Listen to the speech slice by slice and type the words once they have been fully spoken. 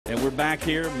we're back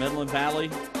here, Midland Valley.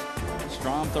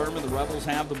 Strom Thurmond, the Rebels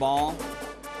have the ball.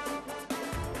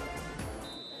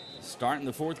 Starting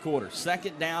the fourth quarter.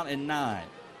 2nd down and 9.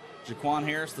 Jaquan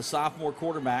Harris, the sophomore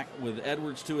quarterback, with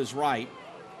Edwards to his right.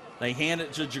 They hand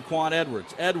it to Jaquan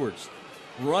Edwards. Edwards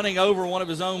running over one of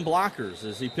his own blockers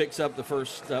as he picks up the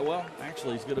first, well,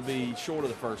 actually he's going to be short of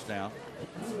the first down.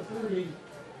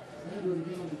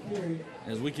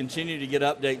 As we continue to get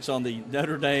updates on the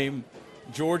Notre Dame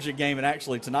Georgia game, and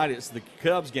actually tonight it's the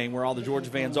Cubs game where all the Georgia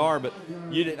fans are, but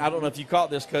I don't know if you caught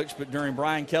this, Coach, but during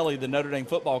Brian Kelly, the Notre Dame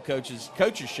football coaches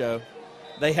show,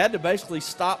 they had to basically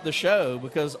stop the show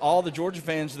because all the Georgia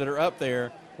fans that are up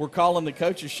there were calling the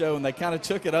coaches show, and they kind of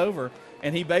took it over,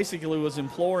 and he basically was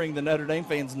imploring the Notre Dame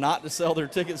fans not to sell their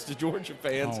tickets to Georgia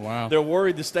fans. Oh, wow. They're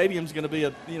worried the stadium's going to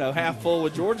be half full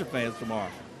with Georgia fans tomorrow.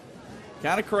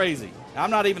 Kind of crazy.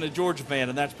 I'm not even a Georgia fan,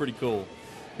 and that's pretty cool.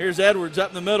 Here's Edwards up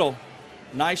in the middle.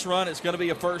 Nice run. It's going to be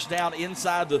a first down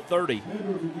inside the 30.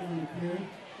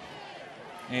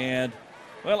 And,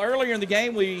 well, earlier in the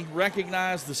game, we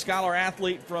recognized the scholar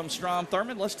athlete from Strom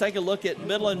Thurmond. Let's take a look at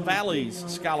Midland Valley's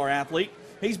scholar athlete.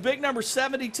 He's big number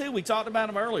 72. We talked about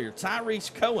him earlier.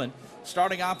 Tyrese Cohen,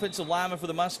 starting offensive lineman for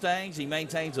the Mustangs. He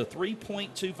maintains a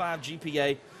 3.25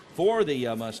 GPA for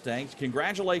the Mustangs.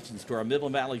 Congratulations to our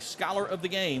Midland Valley Scholar of the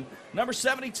Game, number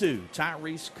 72,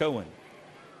 Tyrese Cohen.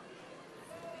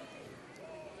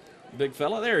 Big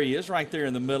fella, there he is, right there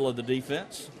in the middle of the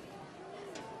defense.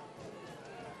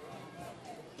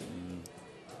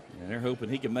 And they're hoping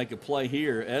he can make a play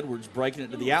here. Edwards breaking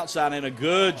it to the outside, and a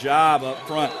good job up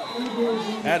front.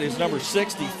 That is number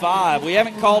 65. We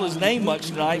haven't called his name much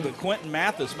tonight, but Quentin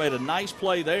Mathis made a nice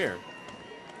play there.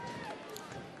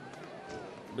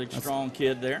 Big, strong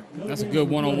kid there. That's a good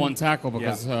one-on-one tackle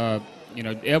because,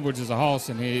 Edwards is a hoss,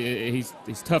 and he's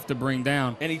tough to bring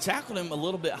down. And he tackled him a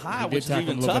little bit high, which is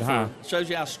even tougher. Shows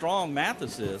you how strong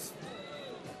Mathis is.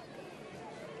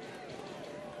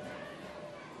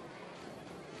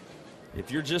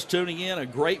 If you're just tuning in, a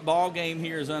great ball game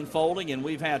here is unfolding, and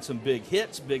we've had some big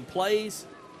hits, big plays.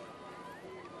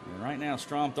 And right now,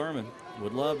 Strom Thurmond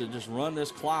would love to just run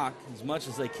this clock as much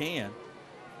as they can.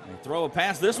 They throw a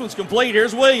pass. This one's complete.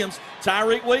 Here's Williams.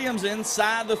 Tyreek Williams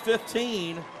inside the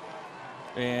 15.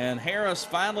 And Harris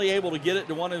finally able to get it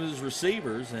to one of his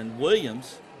receivers. And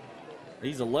Williams,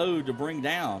 he's a load to bring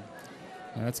down.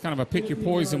 That's kind of a pick your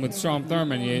poison with Strom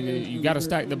Thurmond. You got to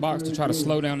stack the box to try to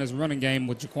slow down his running game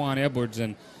with Jaquan Edwards.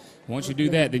 And once you do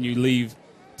that, then you leave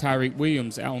Tyreek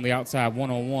Williams out on the outside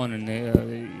one-on-one.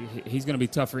 And he's going to be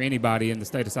tough for anybody in the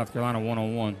state of South Carolina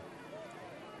one-on-one.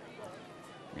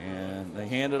 And they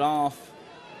hand it off.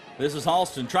 This is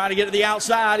Halston trying to get to the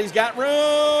outside. He's got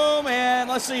room, and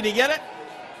let's see, did he get it?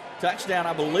 Touchdown,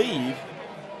 I believe.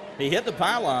 He hit the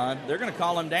pylon. They're going to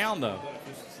call him down, though.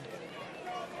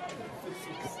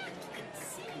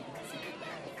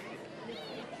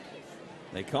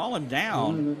 They call him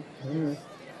down.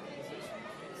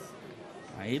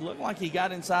 He looked like he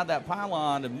got inside that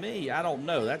pylon to me. I don't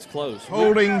know. That's close.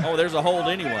 Holding. Oh, there's a hold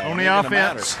anyway. On the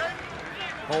offense.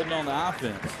 Holding on the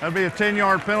offense. That'll be a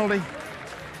 10-yard penalty.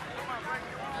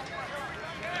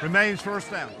 Remains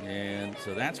first down. And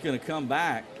so that's going to come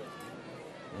back.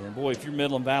 And, boy, if you're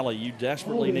Midland Valley, you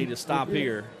desperately need to stop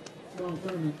here.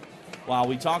 While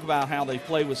we talk about how they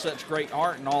play with such great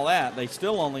art and all that, they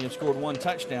still only have scored 1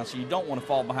 touchdown, so you don't want to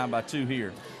fall behind by 2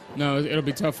 here. No, it'll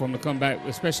be tough for them to come back,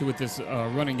 especially with this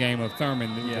running game of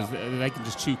Thurmond. Because they can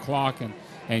just chew clock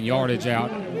and yardage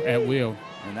out at will.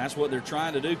 And that's what they're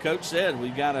trying to do. Coach said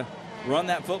we've got to run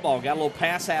that football. Got a little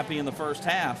pass happy in the first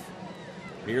half.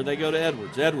 Here they go to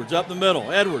Edwards. Edwards up the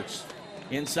middle. Edwards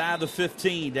inside the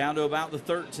 15, down to about the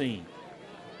 13.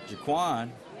 Jaquan,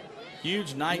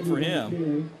 huge night for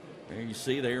him. There you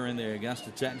see they're in the Augusta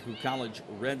Technical College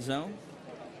red zone.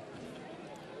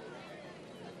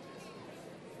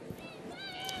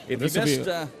 If you missed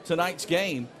tonight's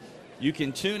game, you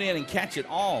can tune in and catch it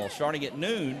all starting at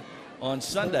noon on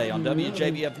Sunday on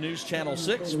WJBF News Channel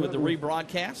 6 with the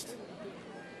rebroadcast.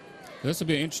 This will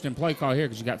be an interesting play call here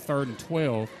because you got 3rd and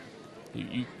 12.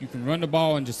 You can run the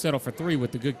ball and just settle for 3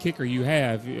 with the good kicker you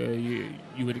have. You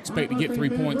would expect to get 3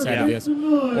 points out of this.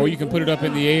 Or you can put it up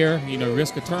in the air,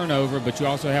 risk a turnover, but you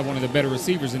also have one of the better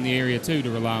receivers in the area, too,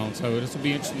 to rely on. So this will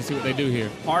be interesting to see what they do here.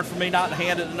 Hard for me not to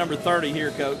hand it to number 30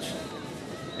 here, Coach.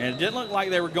 And it didn't look like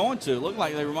they were going to. It looked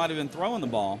like they might have been throwing the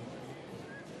ball.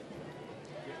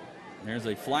 There's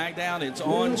a flag down. It's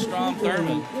on Strom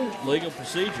Thurmond. Legal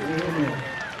procedure.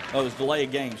 Oh, it's delay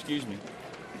of game, excuse me.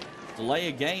 Delay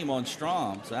of game on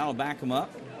Strom, so that'll back him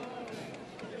up.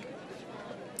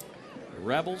 The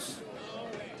Rebels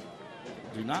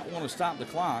do not want to stop the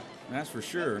clock, that's for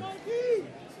sure.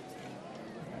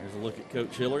 look at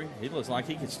Coach Hillary. He looks like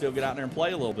he can still get out there and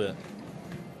play a little bit.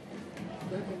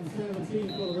 Second and 17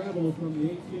 for the Rebels from the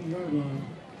 18-yard line.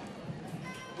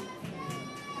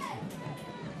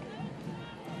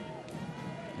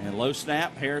 And low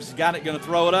snap. Harris has got it, going to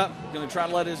throw it up. Going to try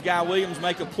to let his guy Williams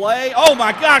make a play. Oh,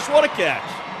 my gosh, what a catch.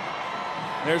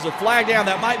 There's a flag down.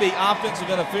 That might be offensive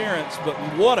interference, but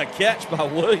what a catch by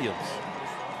Williams.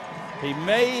 He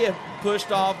may have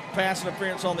pushed off pass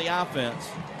interference on the offense,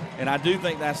 and I do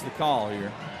think that's the call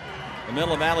here. The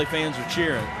Midland Valley fans are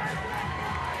cheering.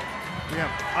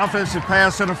 Yeah, offensive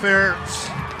pass interference.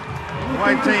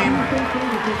 White team.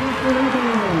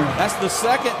 That's the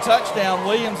second touchdown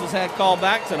Williams has had called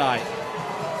back tonight.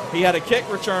 He had a kick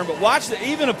return, but watch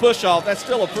even a push off. That's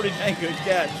still a pretty dang good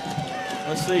catch.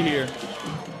 Let's see here.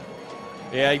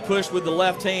 Yeah, he pushed with the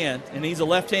left hand, and he's a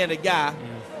left-handed guy.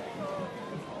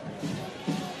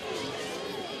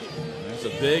 That's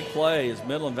a big play as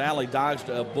Midland Valley dodged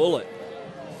a bullet.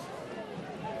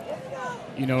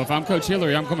 You know, if I'm Coach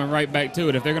Hillary, I'm coming right back to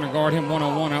it. If they're going to guard him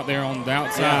one-on-one out there on the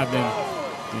outside, then,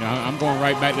 you know, I'm going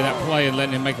right back to that play and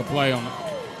letting him make a play on it.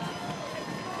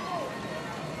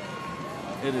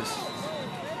 It is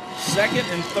 2nd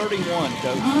and 31,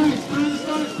 Coach.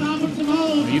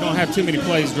 You don't have too many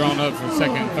plays drawn up for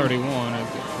 2nd and 31.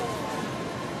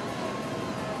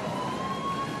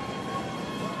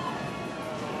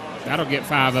 That'll get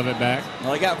 5 of it back.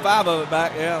 Well, they got 5 of it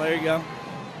back. Yeah, there you go.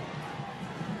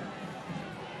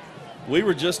 We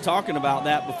were just talking about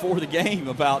that before the game,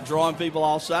 about drawing people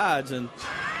off sides, and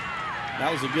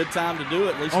that was a good time to do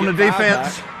it. At least On get the 5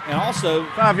 defense. back. And also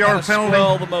 5-yard penalty.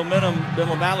 swell the momentum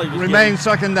Midland Valley was Remain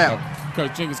second down.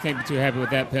 Coach Jenkins can't be too happy with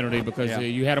that penalty because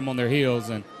you had them on their heels,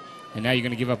 and now you're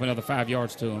going to give up another 5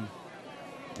 yards to them.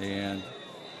 And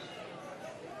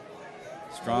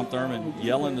Strom Thurmond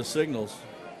yelling the signals.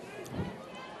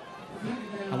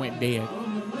 I went dead.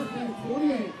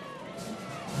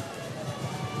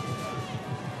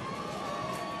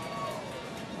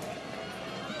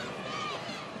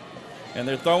 And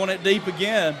they're throwing it deep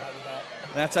again.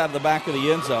 That's out of the back of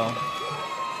the end zone.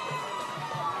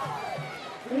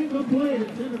 Incomplete.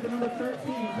 Intended for number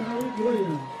 13, Tyreek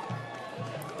Williams.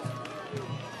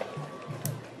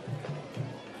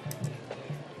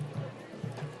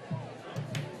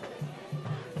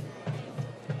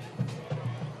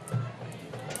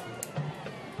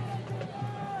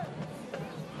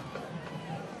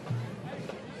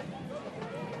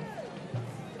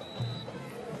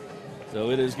 So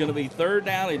it is going to be 3rd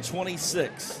down and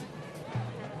 26.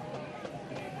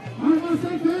 I want to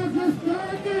say fans, let's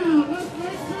start down. Let's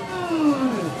make some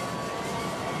noise.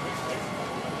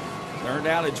 3rd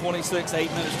down and 26,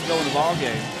 8 minutes to go in the ball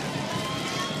game.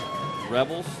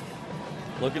 Rebels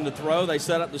looking to throw. They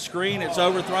set up the screen. It's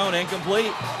overthrown,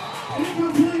 incomplete.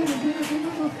 Incomplete. Intended for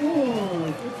number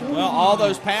 4. Well, all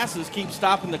those passes keep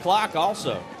stopping the clock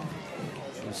also.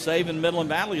 And saving Midland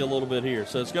Valley a little bit here.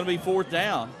 So it's going to be 4th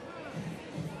down.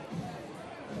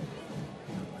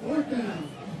 4th down.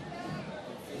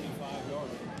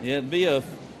 Yeah, it'd be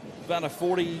about a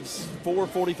 44,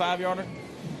 45-yarder.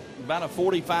 About a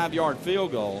 45-yard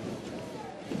field goal.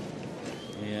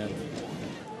 And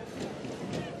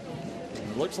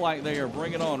it looks like they are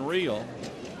bringing on Real.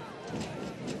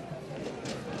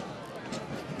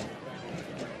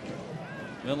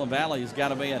 Midland Valley has got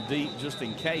to be a deep just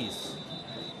in case.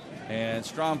 And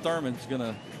Strom Thurmond's going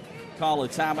to call a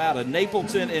timeout. A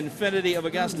Napleton Infinity of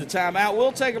Augusta timeout.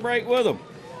 We'll take a break with them.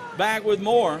 Back with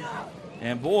more.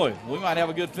 And boy, we might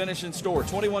have a good finish in store.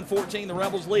 21-14, the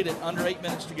Rebels lead it, under 8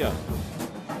 minutes to go.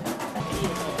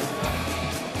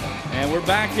 And we're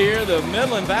back here. The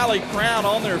Midland Valley crowd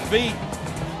on their feet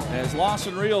as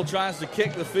Lawson Real tries to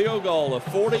kick the field goal. A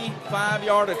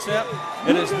 45-yard attempt.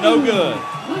 It is no good.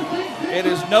 It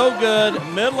is no good.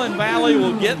 Midland Valley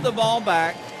will get the ball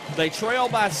back. They trail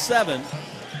by 7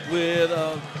 with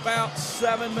about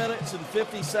 7 minutes and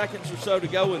 50 seconds or so to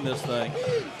go in this thing.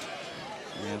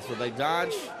 And so they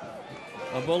dodge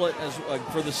a bullet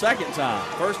for the second time.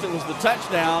 First it was the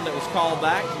touchdown that was called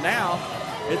back. Now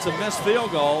it's a missed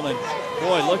field goal. And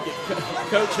boy, look at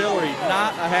Coach Hillary,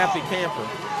 not a happy camper.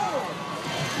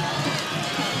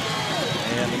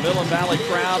 And the Midland Valley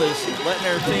crowd is letting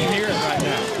their team hear it right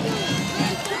now.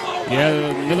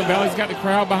 Yeah, Midland Valley's got the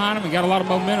crowd behind them and got a lot of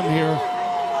momentum here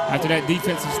after that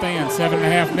defensive stand.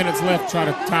 7.5 minutes left to try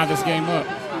to tie this game up.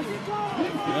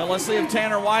 Well, let's see if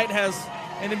Tanner White has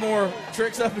any more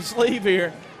tricks up his sleeve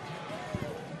here.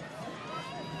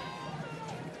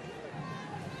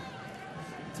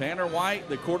 Tanner White,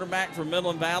 the quarterback from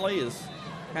Midland Valley, has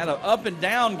had an up and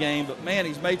down game, but man,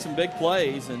 he's made some big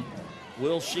plays, and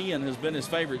Will Sheehan has been his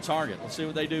favorite target. Let's see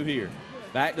what they do here.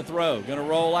 Back to throw. Going to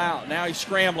roll out. Now he's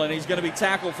scrambling. He's going to be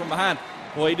tackled from behind.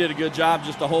 Boy, he did a good job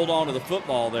just to hold on to the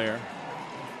football there.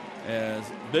 As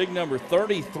big number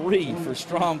 33 for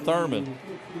Strom Thurmond.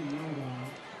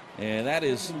 And that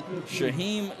is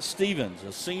Shaheem Stevens,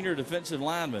 a senior defensive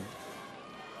lineman.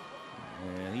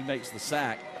 And he makes the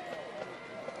sack.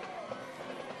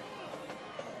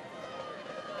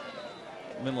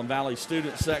 Midland Valley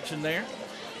student section there.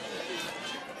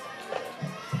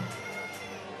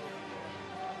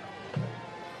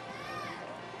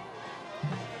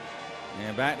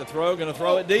 And back to throw, going to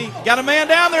throw it deep. Got a man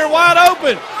down there wide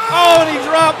open. Oh, and he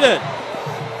dropped it.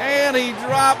 And he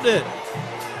dropped it.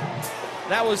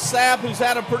 That was Sapp, who's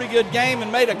had a pretty good game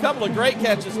and made a couple of great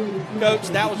catches. Coach,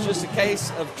 that was just a case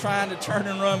of trying to turn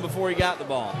and run before he got the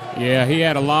ball. Yeah, he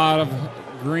had a lot of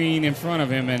green in front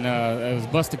of him, and it was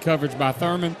busted coverage by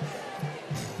Thurmond.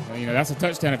 You know, that's a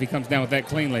touchdown if he comes down with that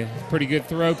cleanly. Pretty good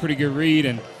throw, pretty good read,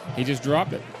 and he just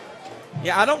dropped it.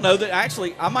 Yeah, I don't know that.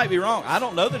 Actually, I might be wrong. I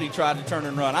don't know that he tried to turn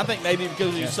and run. I think maybe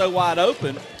because he was so wide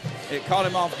open, it caught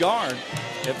him off guard.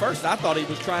 At first, I thought he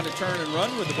was trying to turn and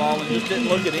run with the ball and just didn't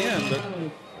look it in.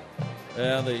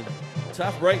 But the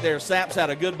tough break there. Sapp's had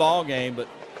a good ball game, but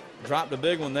dropped a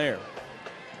big one there.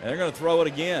 And they're going to throw it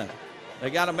again.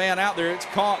 They got a man out there. It's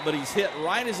caught, but he's hit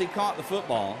right as he caught the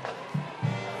football.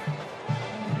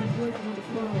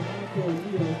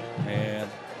 And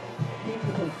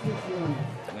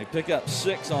they pick up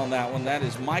 6 on that one. That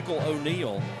is Michael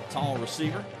O'Neal, tall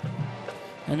receiver.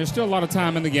 And there's still a lot of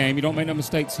time in the game. You don't make no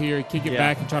mistakes here. Kick it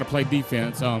back and try to play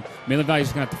defense. Midland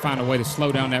Valley's going to have to find a way to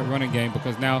slow down that running game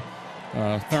because now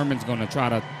Thurman's going to try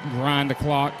to grind the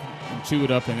clock and chew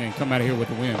it up and then come out of here with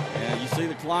the win. Yeah, you see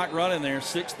the clock running there,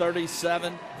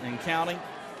 6:37 and counting.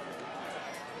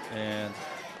 And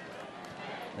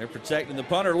they're protecting the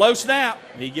punter. Low snap.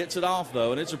 He gets it off,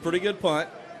 though, and it's a pretty good punt.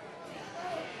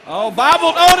 Oh,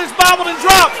 bobbled. Oh, and it's bobbled and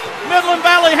dropped. Midland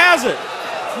Valley has it.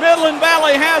 Midland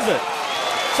Valley has it.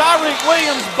 Tyreek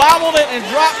Williams bobbled it and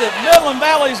dropped it. Midland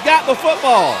Valley's got the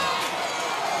football.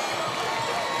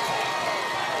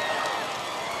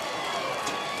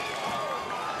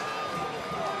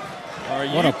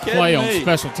 What a play on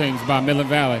special teams by Midland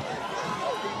Valley.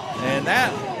 And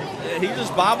that, he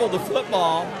just bobbled the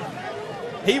football.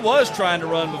 He was trying to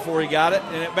run before he got it,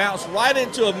 and it bounced right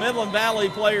into a Midland Valley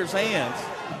player's hands.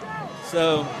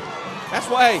 So that's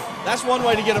why, that's one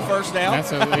way to get a first down.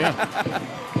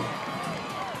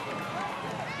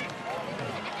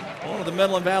 One of the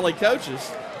Midland Valley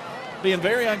coaches being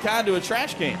very unkind to a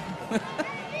trash can.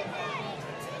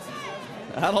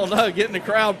 I don't know, getting the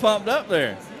crowd pumped up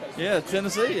there. Yeah,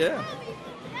 Tennessee, yeah.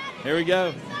 Here we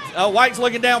go. Oh, White's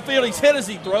looking downfield. He's hit as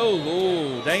he throws.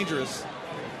 Ooh, dangerous.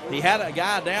 He had a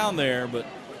guy down there, but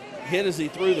hit as he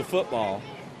threw the football.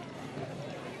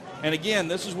 And again,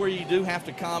 this is where you do have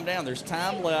to calm down. There's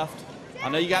time left. I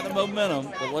know you got the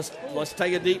momentum, but let's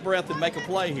take a deep breath and make a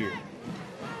play here.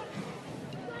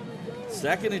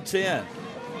 2nd and 10.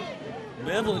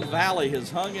 Midland Valley has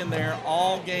hung in there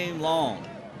all game long.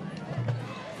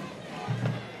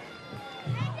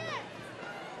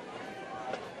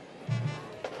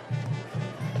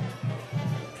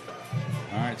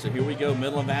 All right, so here we go.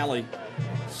 Midland Valley,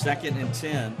 2nd and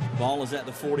 10. Ball is at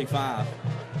the 45.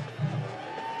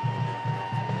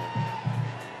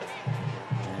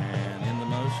 And in the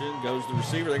motion goes the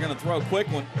receiver. They're going to throw a quick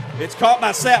one. It's caught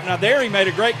by Sapp. Now there he made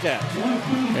a great catch.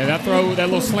 Yeah, that throw, that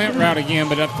little slant route again,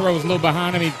 but that throw was a little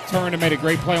behind him. He turned and made a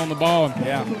great play on the ball.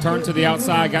 And turned to the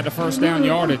outside, got the first down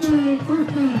yardage.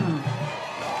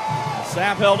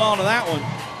 Sapp held on to that one.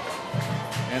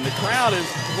 And the crowd is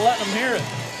letting them hear it.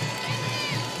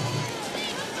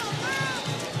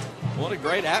 What a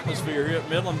great atmosphere here at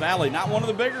Midland Valley. Not one of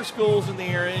the bigger schools in the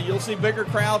area. You'll see bigger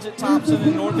crowds at Thompson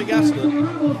and North Augusta,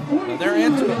 but they're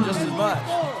into it just as much.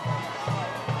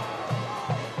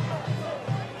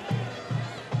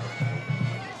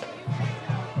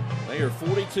 They are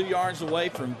 42 yards away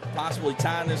from possibly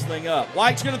tying this thing up.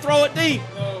 White's going to throw it deep.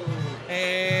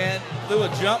 And threw a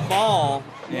jump ball,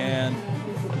 and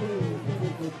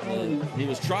he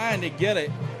was trying to get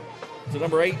it to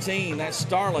number 18. That's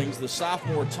Starlings, the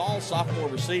sophomore, tall sophomore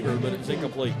receiver, but it's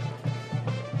incomplete.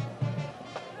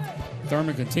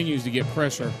 Thurmond continues to get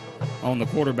pressure on the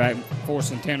quarterback,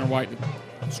 forcing Tanner White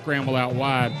to scramble out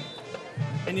wide.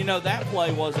 And, you know, that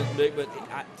play wasn't big, but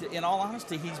in all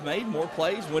honesty, he's made more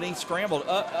plays when he scrambled,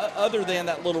 other than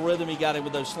that little rhythm he got in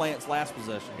with those slants last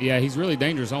possession. Yeah, he's really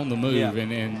dangerous on the move,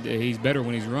 and he's better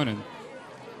when he's running.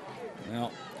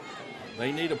 Well,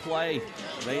 they need a play.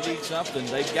 They need something.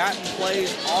 They've gotten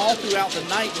plays all throughout the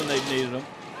night when they've needed them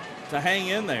to hang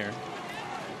in there.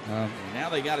 And now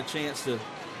they got a chance to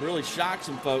really shocked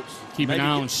some folks. Keep an eye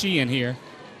on Sheehan here.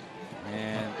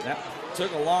 And that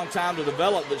took a long time to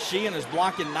develop, but Sheehan is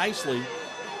blocking nicely.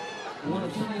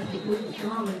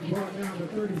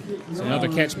 It's another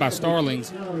catch by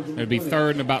Starlings. It'll be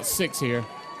 3rd and about 6 here.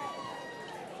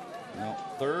 Now,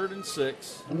 3rd and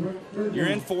 6. You're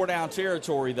in 4-down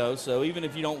territory, though, so even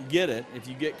if you don't get it, if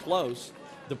you get close,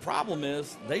 the problem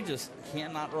is they just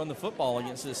cannot run the football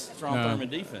against this Strom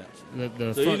Thurmond defense.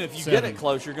 So even if you get it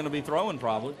close, you're going to be throwing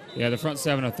probably. Yeah, the front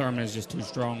 7 of Thurmond is just too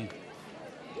strong.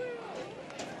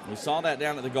 We saw that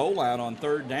down at the goal line on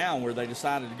 3rd down where they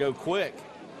decided to go quick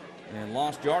and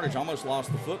lost yardage, almost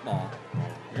lost the football.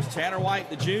 Here's Tanner White,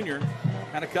 the junior.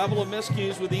 Had a couple of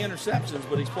miscues with the interceptions,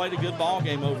 but he's played a good ball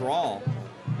game overall.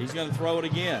 He's going to throw it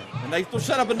again. And they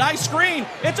set up a nice screen.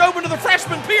 It's open to the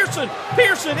freshman, Pearson.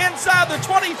 Pearson inside the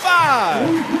 25.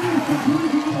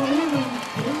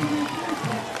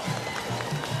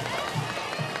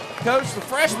 Coach, the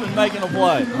freshman making a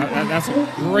play. That's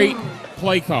a great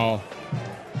play call.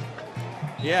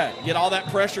 Yeah, get all that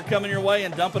pressure coming your way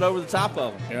and dump it over the top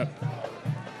of them. Yep.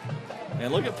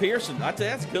 And look at Pearson. I tell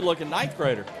you, that's a good-looking 9th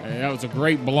grader. And that was a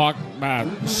great block by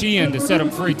Sheehan to set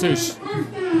him free, too.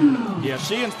 Yeah,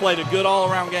 Sheehan's played a good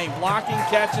all-around game. Blocking,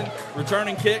 catching,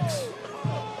 returning kicks.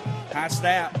 High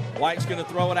snap. White's going to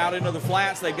throw it out into the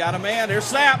flats. They've got a man. There's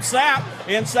Sapp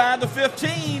inside the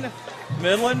 15.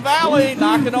 Midland Valley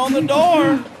knocking on the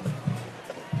door.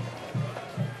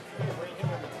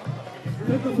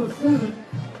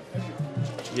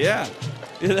 Yeah.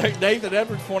 Nathan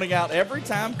Edwards pointing out every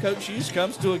time Coach Hughes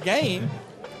comes to a game,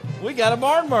 we got a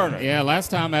barn burner. Yeah,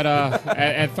 last time at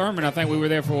Thurmond, I think we were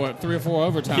there for, what, 3 or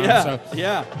 4 overtimes. Yeah, so.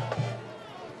 yeah.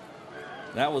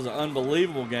 That was an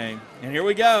unbelievable game. And here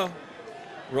we go.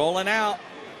 Rolling out.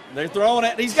 They're throwing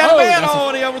it. He's got a man. Oh,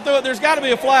 and he overthrew it. There's got to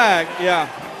be a flag. Yeah.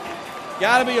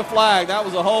 Got to be a flag. That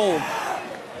was a hold.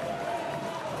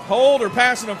 Hold or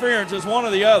pass interference is one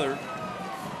or the other.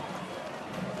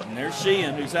 And there's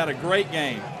Sheehan, who's had a great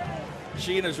game.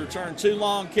 Sheehan has returned 2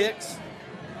 long kicks.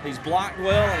 He's blocked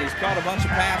well, and he's caught a bunch of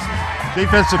passes.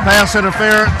 Defensive pass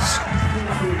interference.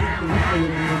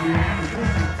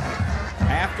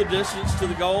 Half the distance to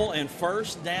the goal, and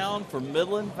 1st down for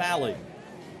Midland Valley.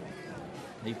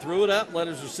 He threw it up, let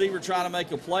his receiver try to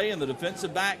make a play, and the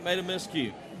defensive back made a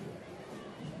miscue.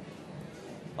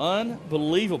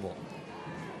 Unbelievable.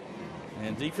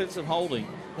 And defensive holding.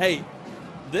 Hey,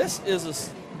 this is a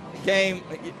game.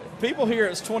 People hear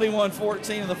it's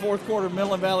 21-14 in the 4th quarter.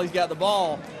 Midland Valley's got the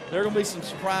ball. There are going to be some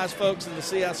surprise folks in the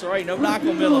CSRA. No knock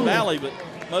on Midland Valley, but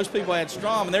most people had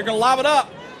Strom, and they're going to lob it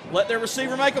up. Let their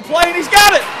receiver make a play, and he's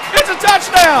got it. It's a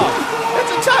touchdown.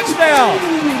 It's a touchdown.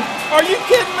 Are you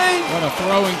kidding me? What a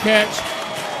throw and catch.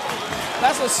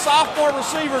 That's a sophomore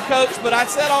receiver, Coach, but I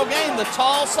said all game, the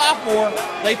tall sophomore,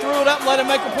 they threw it up and let him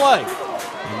make a play.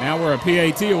 And now we're a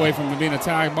PAT away from it being a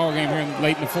tie ball game here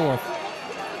late in the 4th.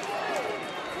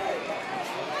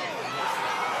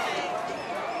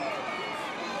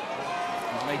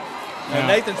 Now,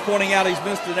 Nathan's pointing out he's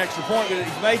missed an extra point, but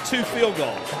he's made 2 field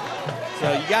goals.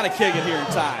 So you got to kick it here and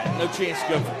tie it. No chance to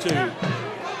go for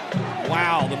 2.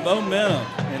 Wow, the momentum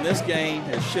in this game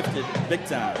has shifted big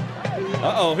time.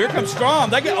 Uh-oh, here comes Strom.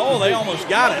 They almost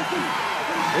got it.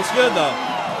 It's good, though.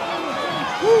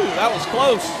 Woo, that was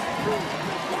close.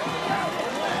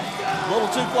 A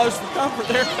little too close for comfort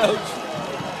there, Coach.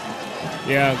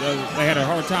 Yeah, they had a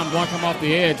hard time blocking him off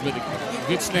the edge, but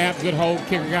good snap, good hold,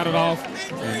 kicker got it off,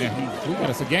 and we got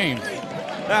us a game.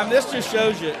 Now, this just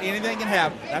shows you anything can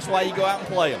happen. That's why you go out and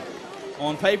play them.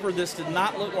 On paper, this did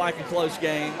not look like a close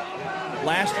game.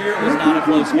 Last year, it was not a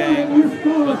close game.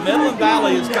 But Midland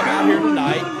Valley has come out here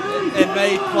tonight and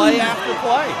made play after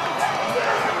play.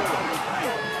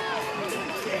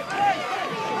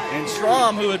 And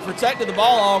Strom, who had protected the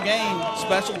ball all game,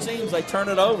 special teams, they turn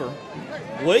it over.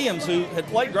 Williams, who had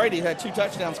played great, he had 2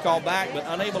 touchdowns called back, but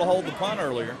unable to hold the punt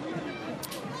earlier.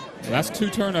 Well, that's 2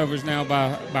 turnovers now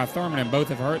by Thurmond, and both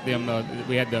have hurt them.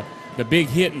 We had the big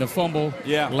hit and the fumble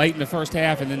late in the first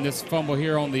half, and then this fumble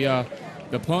here on the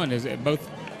punt. Both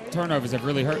turnovers have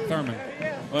really hurt Thurmond.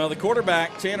 Well, the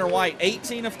quarterback, Tanner White,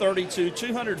 18 of 32,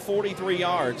 243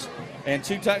 yards, and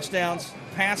 2 touchdowns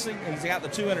passing, and he's got the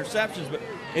 2 interceptions. But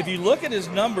if you look at his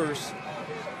numbers,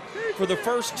 for the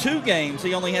first 2 games,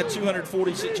 he only had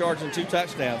 246 yards and 2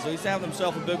 touchdowns. So he's having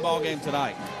himself a big ball game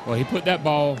tonight. Well, he put that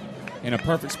ball in a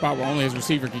perfect spot where only his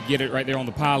receiver could get it right there on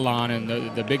the pylon, and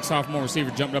the big sophomore receiver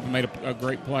jumped up and made a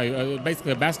great play.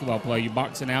 Basically a basketball play. You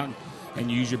box it out and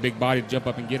you use your big body to jump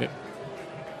up and get it.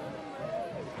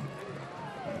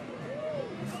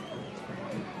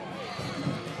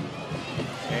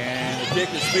 And the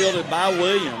kick is fielded by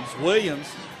Williams. Williams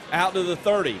out to the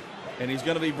 30. And he's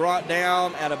going to be brought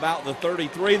down at about the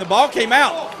 33. The ball came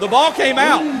out. The ball came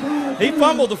out. He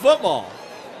fumbled the football.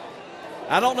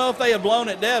 I don't know if they had blown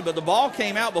it dead, but the ball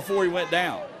came out before he went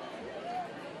down.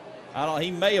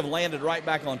 He may have landed right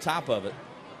back on top of it.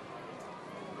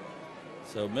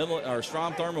 So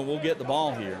Strom Thurmond will get the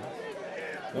ball here.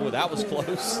 Oh, that was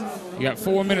close. You got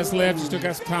 4 minutes left. You still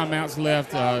got some timeouts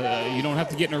left. You don't have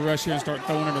to get in a rush here and start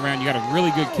throwing it around. You got a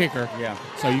really good kicker. Yeah.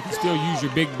 So you can still use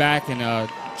your big back and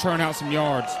churn out some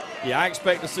yards. Yeah, I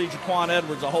expect to see Jaquan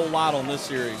Edwards a whole lot on this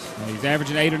series. He's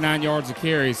averaging 8 or 9 yards a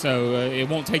carry, so it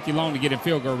won't take you long to get in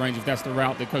field goal range if that's the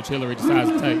route that Coach Hillary decides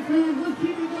to take.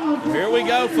 Here we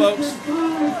go, folks.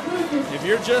 If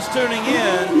you're just tuning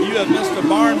in, you have missed a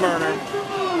barn burner.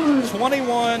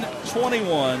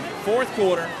 21-21, fourth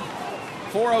quarter,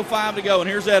 4:05 to go, and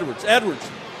here's Edwards. Edwards,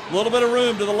 a little bit of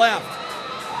room to the left.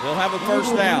 They'll have a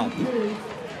first down.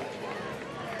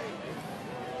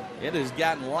 It has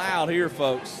gotten loud here,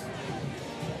 folks.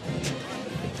 And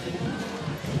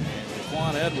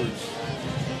Jaquan Edwards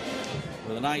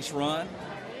with a nice run.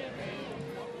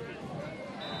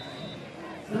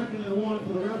 Second and 1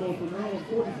 for the Rebels from their own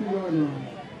 42-yard line.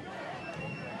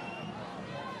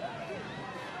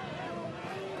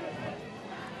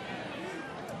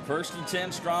 First and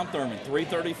 10, Strom Thurmond,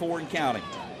 3:34 and counting.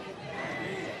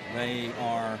 They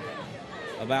are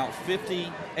about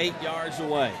 58 yards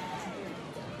away.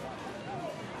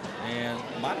 And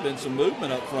might have been some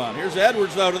movement up front. Here's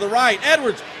Edwards, though, to the right.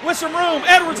 Edwards with some room.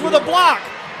 Edwards with a block.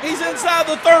 He's inside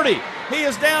the 30. He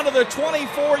is down to the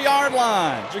 24-yard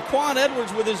line. Jaquan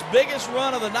Edwards with his biggest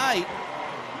run of the night.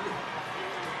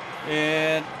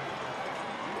 And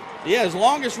yeah, his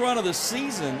longest run of the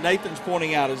season, Nathan's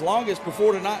pointing out, his longest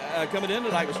before tonight, coming in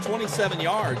tonight was 27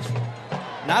 yards.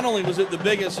 Not only was it the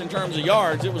biggest in terms of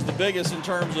yards, it was the biggest in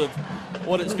terms of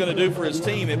what it's going to do for his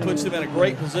team. It puts them in a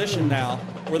great position now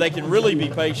where they can really be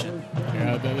patient.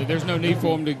 Yeah, there's no need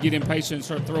for him to get impatient and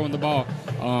start throwing the ball.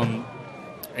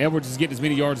 Edwards is getting as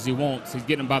many yards as he wants. He's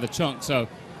getting them by the chunk. So,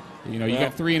 you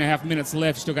got 3.5 minutes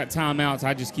left. Still got timeouts.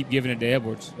 I just keep giving it to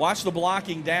Edwards. Watch the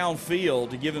blocking downfield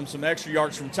to give him some extra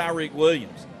yards from Tyreek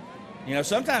Williams.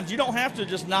 Sometimes you don't have to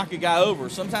just knock a guy over.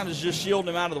 Sometimes it's just shielding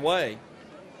him out of the way.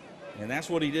 And that's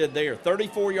what he did there.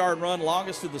 34-yard run,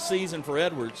 longest of the season for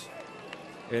Edwards.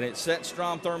 And it set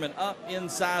Strom Thurmond up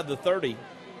inside the 30.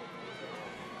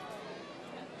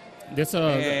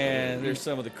 And there's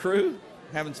some of the crew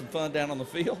having some fun down on the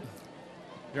field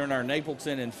during our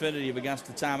Napleton Infinity of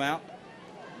Augusta timeout.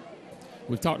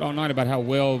 We've talked all night about how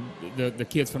well the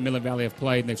kids from Midland Valley have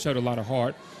played, and they've showed a lot of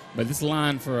heart. But this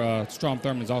line for Strom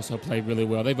Thurmond has also played really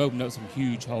well. They've opened up some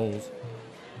huge holes.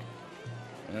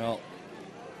 Well,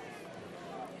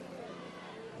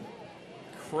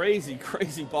 crazy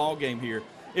ball game here.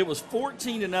 It was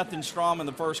 14-0 Strom in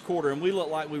the first quarter, and we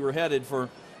looked like we were headed for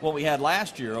what we had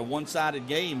last year, a one-sided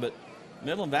game. But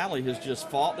Midland Valley has just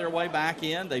fought their way back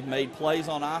in. They've made plays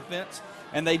on offense,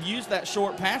 and they've used that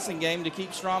short passing game to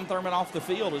keep Strom Thurmond off the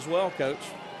field as well, Coach.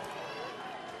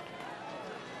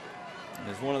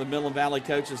 As one of the Midland Valley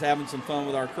coaches having some fun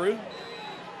with our crew.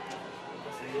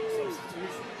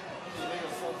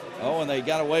 Oh, and they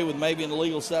got away with maybe an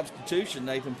illegal substitution,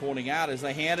 Nathan pointing out, as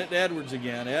they hand it to Edwards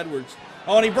again. Edwards.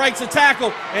 Oh, and he breaks a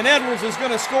tackle, and Edwards is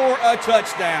going to score a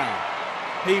touchdown.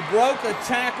 He broke a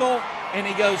tackle, and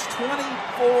he goes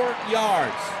 24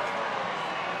 yards.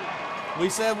 We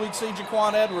said we'd see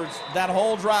Jaquan Edwards. That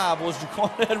whole drive was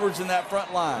Jaquan Edwards in that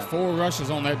front line. 4 rushes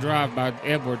on that drive by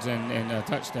Edwards and a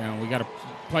touchdown. We got a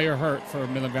player hurt for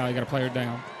Midland Valley. Got a player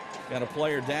down. Got a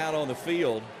player down on the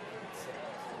field.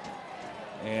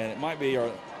 And it might be our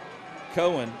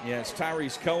Cohen. Yeah, it's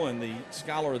Tyrese Cohen, the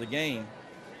scholar of the game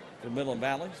for Midland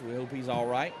Valley. So we hope he's all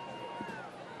right.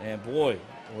 And boy,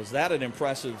 was that an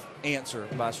impressive answer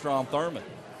by Strom Thurmond.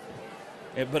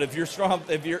 But if you're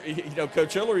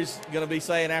Coach Hillery's going to be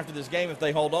saying after this game, if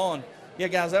they hold on, yeah,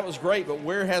 guys, that was great, but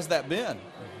where has that been?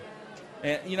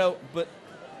 And, but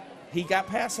he got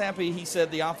pass happy. He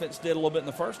said the offense did a little bit in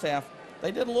the first half.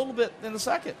 They did a little bit in the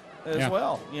second as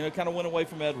well. Kind of went away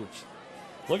from Edwards.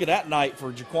 Look at that night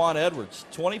for Jaquan Edwards.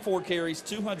 24 carries,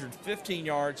 215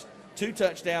 yards, 2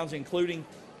 touchdowns, including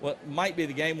what might be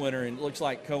the game winner, and it looks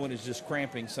like Cohen is just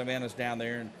cramping. Savannah's down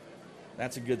there, and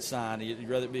that's a good sign. You'd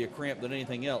rather it be a cramp than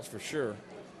anything else for sure.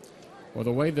 Well,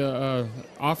 the way the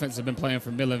offense has been playing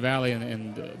for Midland Valley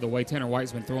and the way Tanner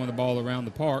White's been throwing the ball around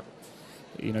the park,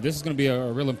 this is going to be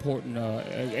a real important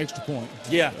extra point.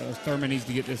 Yeah. Thurmond needs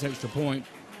to get this extra point.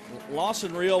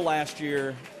 Lawson Real last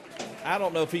year, I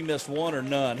don't know if he missed one or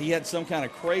none. He had some kind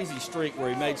of crazy streak where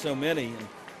he made so many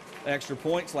extra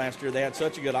points last year. They had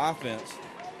such a good offense.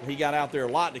 he got out there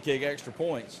a lot to kick extra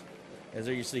points. As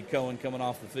there you see Cohen coming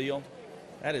off the field.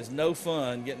 That is no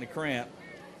fun getting a cramp.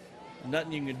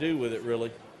 Nothing you can do with it,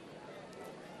 really.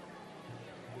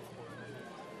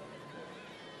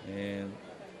 And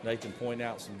Nathan pointed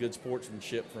out some good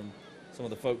sportsmanship from some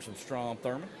of the folks from Strom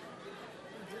Thurmond.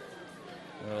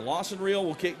 Lawson Reel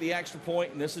will kick the extra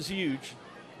point, and this is huge.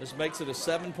 This makes it a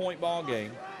 7-point ball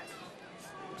game.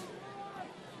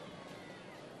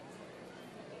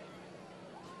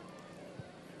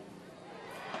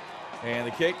 And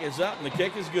the kick is up, and the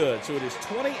kick is good. So it is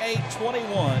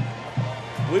 28-21.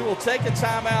 We will take a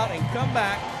timeout and come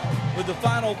back with the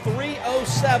final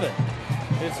 3:07.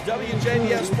 It's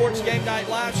WJBF Sports Game Night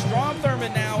Live. Strom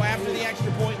Thurmond now, after the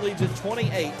extra point, leads at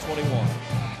 28-21.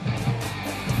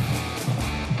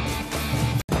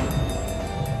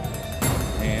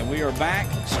 And we are back.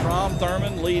 Strom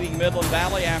Thurmond leading Midland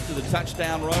Valley after the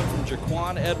touchdown run from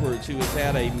Jaquan Edwards, who has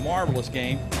had a marvelous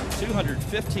game.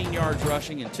 215 yards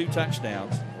rushing and 2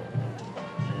 touchdowns.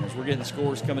 As we're getting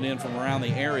scores coming in from around the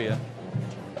area.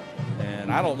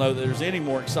 And I don't know that there's any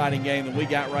more exciting game than we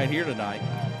got right here tonight.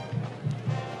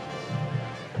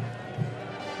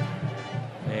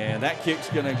 And that kick's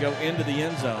going to go into the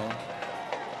end zone.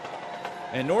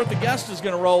 And North Augusta's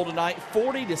going to roll tonight,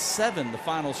 40-7 the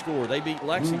final score. They beat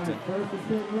Lexington.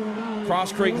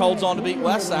 Cross Creek holds on to beat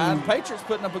Westside. Patriots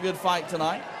putting up a good fight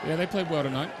tonight. Yeah, they played well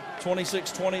tonight.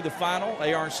 26-20 the final.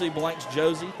 ARC blanks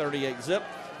Josie, 38-zip.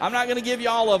 I'm not going to give you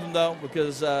all of them, though,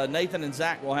 because Nathan and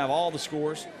Zach will have all the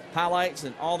scores, highlights,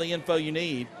 and all the info you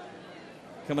need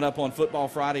coming up on Football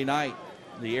Friday night.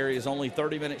 The area's only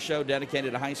 30-minute show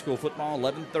dedicated to high school football,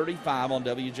 11:35 on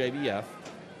WJBF.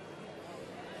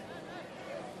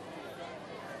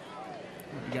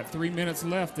 We got 3 minutes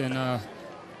left, and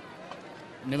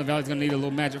Midland Valley's going to need a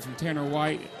little magic from Tanner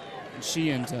White and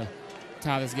Sheehan to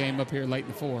tie this game up here late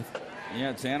in the fourth.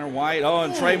 Yeah, Tanner White. Oh,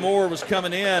 and Trey Moore was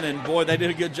coming in, and, boy, they did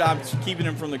a good job keeping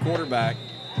him from the quarterback.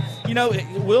 You know,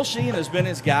 Will Sheehan has been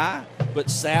his guy, but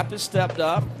Sapp has stepped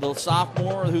up, the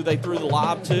sophomore who they threw the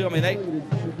lob to. I mean,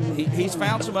 he's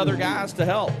found some other guys to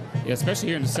help. Yeah, especially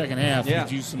here in the second half. Yeah.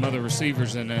 He's used some other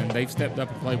receivers, and they've stepped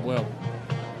up and played well.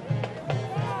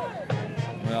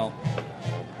 Well,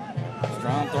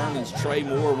 Strom Thurmond's Trey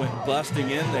Moore went busting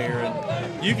in there,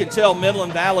 and you can tell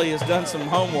Midland Valley has done some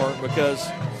homework because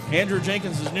Andrew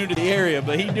Jenkins is new to the area,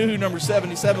 but he knew who number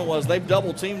 77 was. They've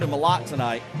double-teamed him a lot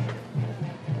tonight.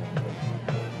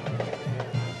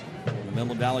 The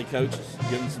Midland Valley coach is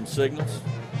giving some signals.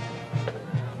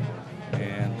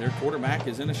 And their quarterback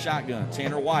is in a shotgun.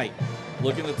 Tanner White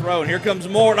looking to throw, and here comes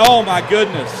Moore. Oh, my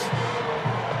goodness.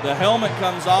 The helmet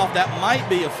comes off. That might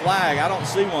be a flag. I don't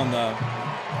see one, though.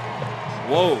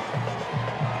 Whoa.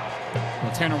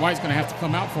 Well, Tanner White's going to have to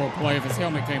come out for a play if his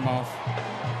helmet came off.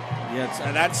 Yeah,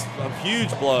 that's a huge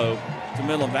blow to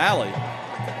Midland Valley.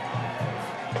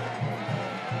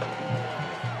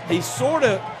 He sort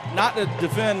of, not to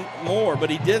defend Moore, but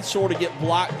he did sort of get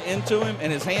blocked into him,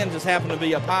 and his hand just happened to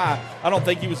be up high. I don't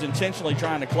think he was intentionally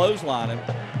trying to clothesline him.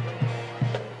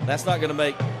 That's not going to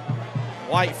make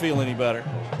White feel any better.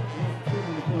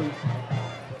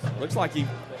 Looks like he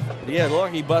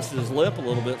busted his lip a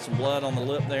little bit, some blood on the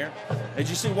lip there. As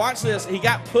you see, watch this, he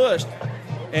got pushed,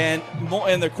 and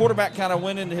the quarterback kind of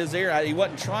went into his area. He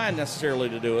wasn't trying necessarily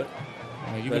to do it.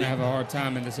 You're going to have a hard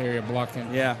time in this area blocking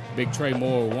Big Trey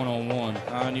Moore one-on-one.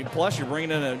 Plus, you're bringing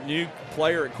in a new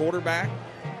player at quarterback.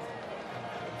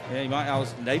 Yeah,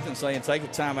 Nathan saying take a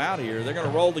timeout here. They're going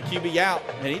to roll the QB out,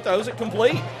 and he throws it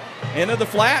complete. Into the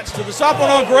flats to the sophomore.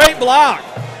 Oh, great block.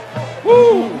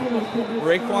 Woo!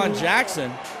 Raekwon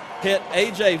Jackson hit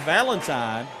A.J.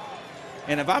 Valentine.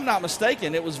 And if I'm not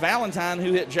mistaken, it was Valentine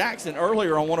who hit Jackson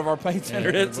earlier on one of our paint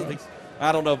center hits.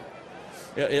 I don't know.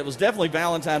 It was definitely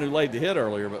Valentine who laid the hit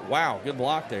earlier, but wow, good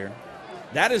block there.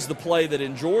 That is the play that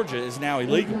in Georgia is now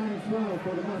illegal.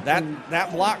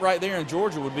 That block right there in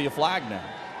Georgia would be a flag now.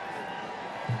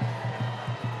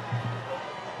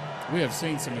 We have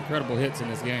seen some incredible hits in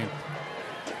this game.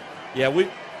 Yeah, we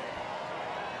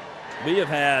have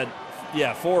had,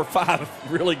 4 or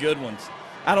 5 really good ones.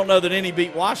 I don't know that any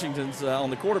beat Washington's on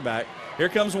the quarterback. Here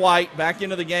comes White back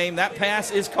into the game. That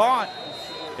pass is caught.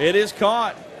 It is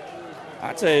caught.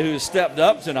 I tell you who's stepped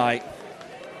up tonight.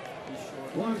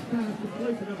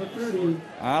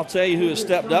 I'll tell you who has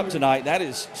stepped up tonight. That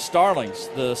is Starlings,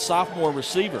 the sophomore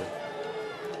receiver.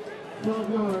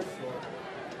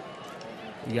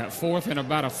 You got fourth and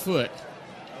about a foot.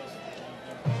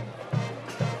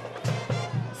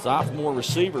 Sophomore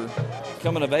receiver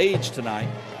coming of age tonight,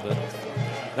 but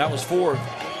that was fourth.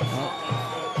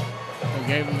 They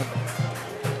gave him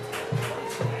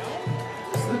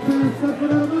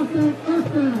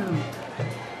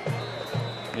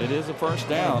It is a first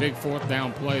down. Big fourth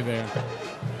down play there.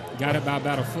 Got it by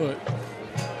about a foot.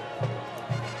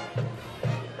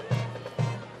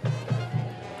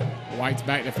 White's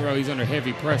back to throw. He's under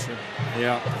heavy pressure.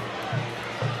 Yeah.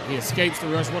 He escapes the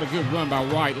rush. What a good run by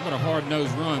White. What a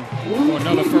hard-nosed run for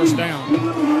another first down.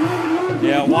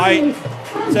 Yeah, White,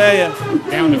 tell you.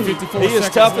 Down to 54 seconds. He is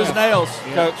tough left. as nails,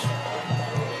 Yeah. Coach.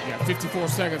 You got 54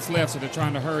 seconds left, so they're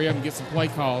trying to hurry up and get some play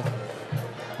called.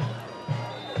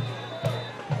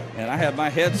 And I had my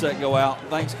headset go out.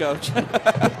 Thanks, Coach.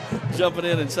 Jumping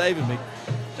in and saving me.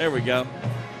 There we go.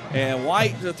 And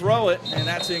White to throw it, and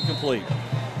that's incomplete.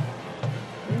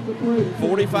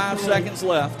 45 seconds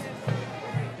left.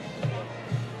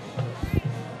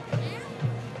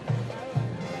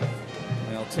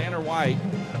 Now, Tanner White,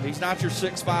 he's not your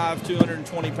 6'5",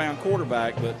 220-pound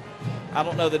quarterback, but I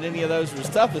don't know that any of those are as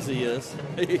tough as he is.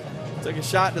 He took a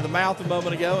shot to the mouth a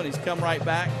moment ago, and he's come right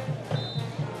back.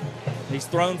 He's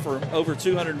thrown for over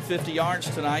 250 yards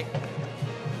tonight.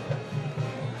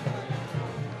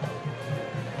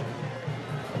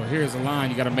 Well, here's the line.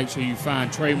 You got to make sure you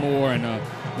find Trey Moore and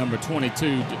number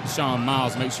 22, Sean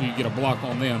Miles. Make sure you get a block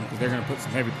on them because they're going to put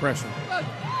some heavy pressure.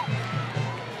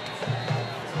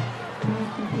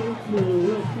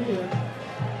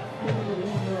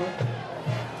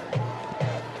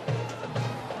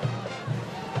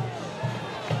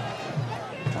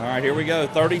 All right, here we go.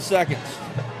 30 seconds.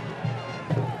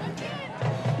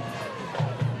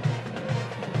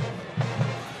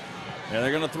 Yeah,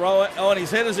 they're going to throw it. Oh, and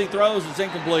he's hit as he throws. It's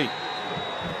incomplete.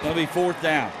 Going to be fourth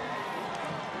down.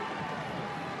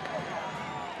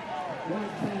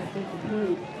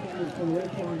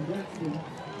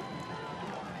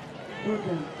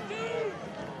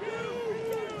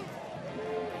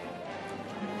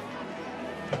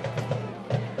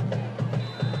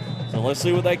 So let's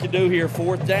see what they can do here.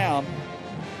 Fourth down.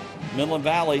 Midland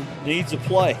Valley needs a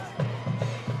play.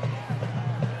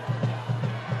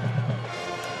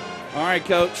 All right,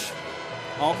 Coach.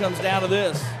 All comes down to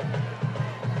this.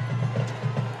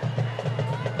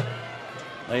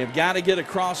 They have got to get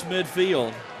across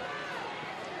midfield.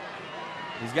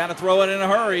 He's got to throw it in a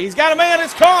hurry. He's got a man.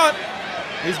 It's caught.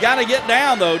 He's got to get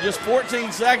down, though. Just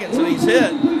 14 seconds, and he's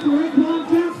hit. You're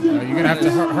going to have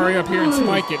to hurry up here and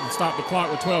spike it and stop the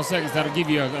clock with 12 seconds. That'll give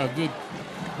you a good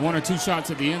one or two shots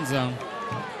at the end zone.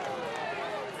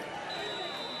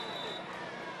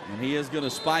 And he is going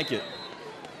to spike it.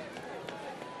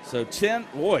 So 2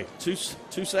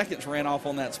 seconds ran off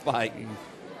on that spike.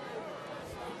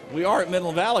 We are at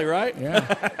Midland Valley, right? Yeah.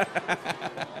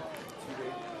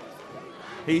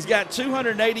 He's got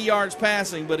 280 yards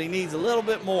passing, but he needs a little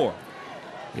bit more.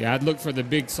 Yeah, I'd look for the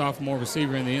big sophomore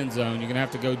receiver in the end zone. You're going to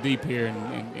have to go deep here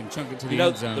and chunk it to the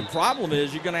end zone. The problem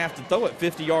is you're going to have to throw it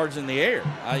 50 yards in the air.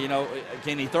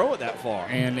 Can he throw it that far?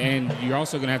 And you're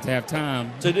also going to have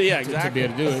time to do, to be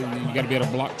able to do it. And you got to be able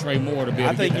to block Trey Moore to be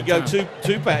able to get that I think you go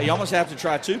two pass. You almost have to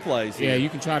try two plays here. Yeah, you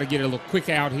can try to get a little quick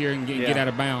out here and get out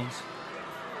of bounds.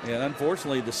 Yeah,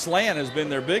 unfortunately, the slant has been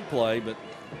their big play,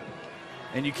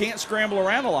 and you can't scramble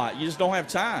around a lot. You just don't have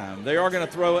time. They are going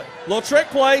to throw it. Little trick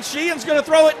play. Sheehan's going to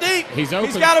throw it deep. He's open.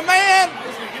 He's got a man,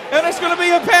 and it's going to be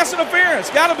a pass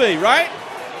interference. Got to be, right?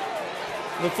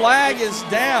 The flag is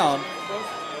down.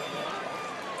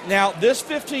 Now, this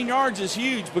 15 yards is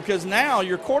huge because now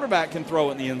your quarterback can throw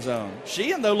it in the end zone.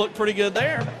 Sheehan, though, looked pretty good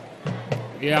there.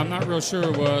 Yeah, I'm not real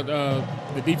sure what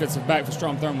the defensive back for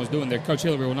Strom Thurmond was doing there. Coach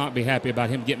Hillary will not be happy about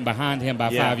him getting behind him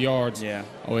by 5 yards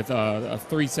with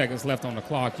 3 seconds left on the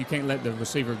clock. You can't let the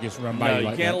receiver just run by you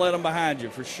like that. You can't let him behind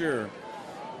you for sure.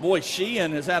 Boy,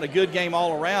 Sheehan has had a good game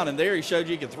all around, and there he showed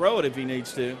you he can throw it if he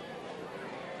needs to.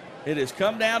 It has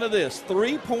come down to this.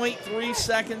 3.3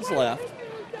 seconds left.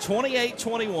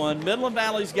 28-21. Midland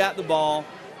Valley's got the ball.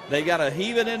 They got to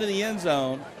heave it into the end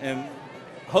zone, and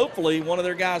hopefully one of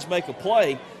their guys make a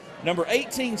play. Number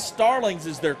 18, Starlings,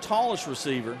 is their tallest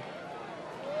receiver.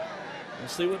 We'll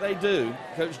see what they do.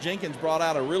 Coach Jenkins brought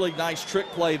out a really nice trick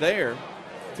play there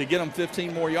to get them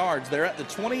 15 more yards. They're at the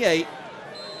 28.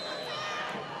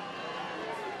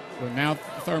 Well, now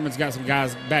Thurman's got some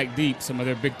guys back deep, some of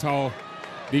their big, tall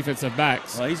defensive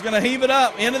backs. Well, he's going to heave it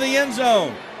up into the end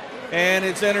zone, and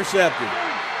it's intercepted.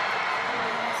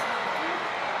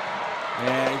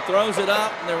 And he throws it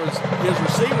up. His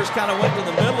receivers kind of went to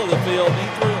the middle of the field. And he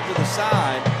threw it to the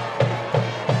side.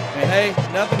 And, hey,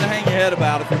 nothing to hang your head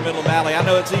about if you're Midland Valley. I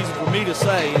know it's easy for me to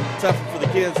say and tougher for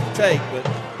the kids to take, but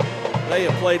they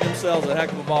have played themselves a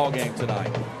heck of a ball game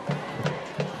tonight.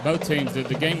 Both teams, the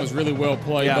game was really well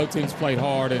played. Yeah. Both teams played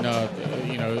hard, and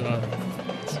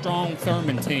Strom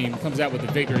Thurmond team comes out with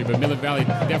the victory, but Midland Valley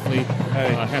definitely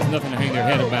has nothing to hang their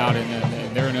head about,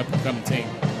 and they're an up-and-coming team.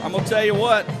 I'm going to tell you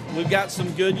what, we've got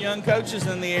some good young coaches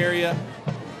in the area.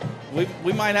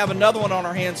 We might have another one on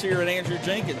our hands here at Andrew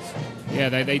Jenkins. Yeah,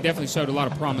 they definitely showed a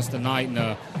lot of promise tonight,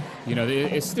 and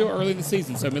it's still early in the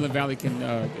season, so Midland Valley can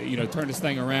turn this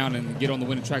thing around and get on the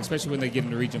winning track, especially when they get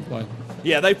into region play.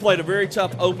 Yeah, they played a very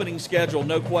tough opening schedule,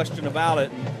 no question about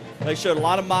it. They showed a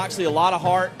lot of moxie, a lot of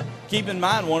heart. Keep in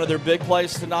mind, one of their big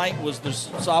plays tonight was the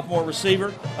sophomore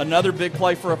receiver. Another big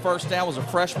play for a first down was a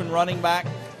freshman running back.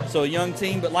 So a young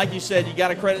team, but like you said, you got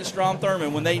to credit Strom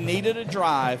Thurmond. When they needed a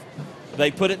drive, they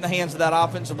put it in the hands of that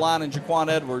offensive line and Jaquan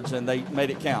Edwards, and they made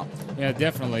it count. Yeah,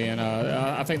 definitely, and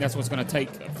I think that's what's going to take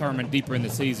Thurmond deeper in the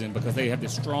season, because they have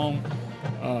this strong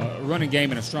running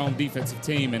game and a strong defensive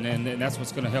team, and that's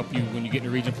what's going to help you when you get into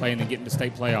region play and then get into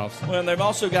state playoffs. Well, and they've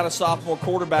also got a sophomore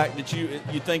quarterback that you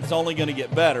think is only going to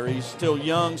get better. He's still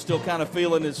young, still kind of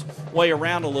feeling his way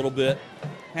around a little bit.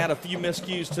 Had a few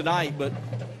miscues tonight, but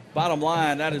bottom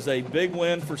line, that is a big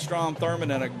win for Strom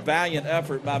Thurmond and a valiant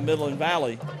effort by Midland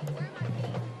Valley.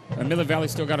 And Midland Valley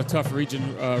still got a tough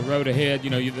region road ahead.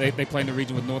 They play in the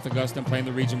region with North Augusta and play in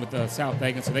the region with South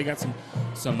Dagan, so they got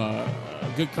some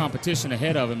good competition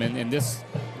ahead of them. And this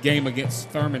game against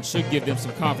Thurmond should give them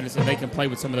some confidence that they can play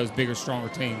with some of those bigger,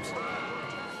 stronger teams.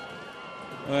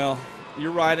 Well,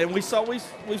 you're right, and we've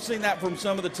seen that from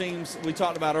some of the teams we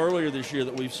talked about earlier this year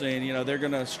that we've seen. They're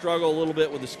going to struggle a little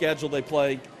bit with the schedule they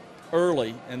play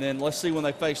early, and then let's see when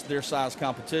they face their size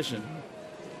competition.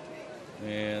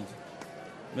 And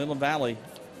Midland Valley,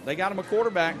 they got him a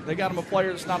quarterback. They got him a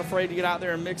player that's not afraid to get out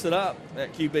there and mix it up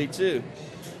at QB too.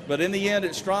 But in the end,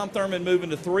 it's Strom Thurmond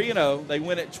moving to 3-0. They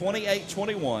win at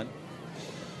 28-21.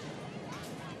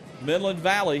 Midland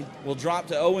Valley will drop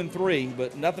to 0-3,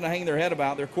 but nothing to hang their head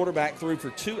about. Their quarterback threw for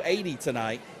 280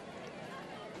 tonight.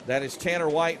 That is Tanner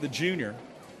White, the junior.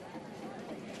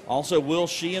 Also, Will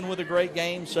Sheehan with a great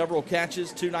game, several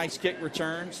catches, 2 nice kick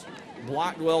returns.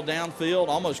 Blocked well downfield,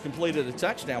 almost completed a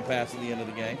touchdown pass at the end of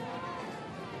the game.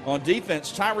 On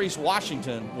defense, Tyrese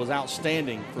Washington was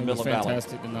outstanding for Midland Valley.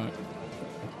 Fantastic tonight.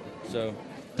 So,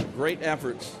 great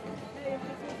efforts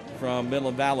from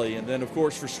Midland Valley. And then, of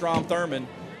course, for Strom Thurmond,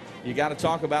 you got to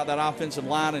talk about that offensive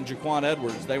line and Jaquan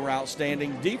Edwards. They were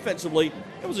outstanding. Defensively,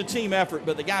 it was a team effort,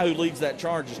 but the guy who leads that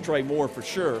charge is Trey Moore for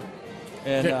sure.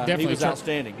 And he was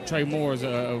outstanding. Trey Moore is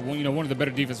one of the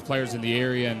better defensive players in the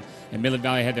area, and Midland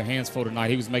Valley had their hands full tonight.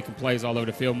 He was making plays all over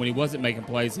the field. When he wasn't making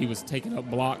plays, he was taking up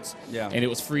blocks, and it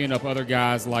was freeing up other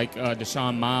guys like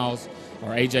Deshaun Miles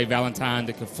or A.J. Valentine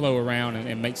that could flow around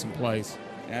and make some plays.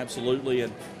 Absolutely.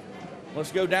 And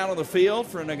let's go down on the field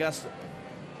for an Augusta.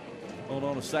 Hold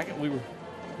on a second. We're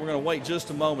going to wait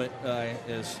just a moment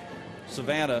as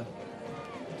Savannah's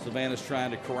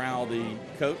trying to corral the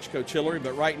Coach Hillary,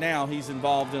 but right now he's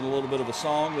involved in a little bit of a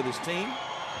song with his team.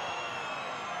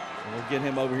 We'll get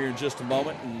him over here in just a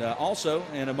moment. And also,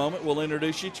 in a moment, we'll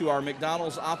introduce you to our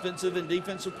McDonald's offensive and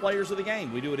defensive players of the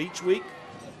game. We do it each week,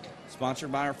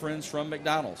 sponsored by our friends from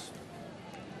McDonald's.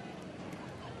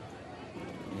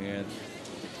 And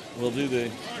we'll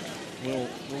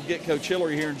get Coach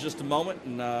Hillary here in just a moment,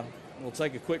 and we'll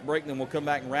take a quick break, and then we'll come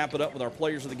back and wrap it up with our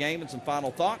players of the game and some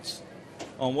final thoughts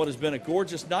on what has been a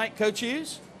gorgeous night. Coach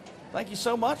Hughes, thank you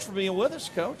so much for being with us,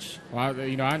 Coach. Well,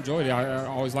 I enjoyed it. I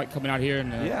always like coming out here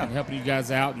and helping you guys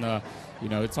out. And,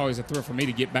 it's always a thrill for me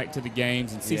to get back to the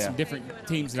games and see some different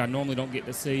teams that I normally don't get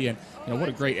to see. And, what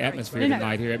a great atmosphere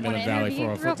tonight here at Midland Valley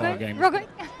for a football game. Real quick.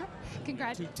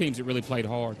 Congrats. 2 teams that really played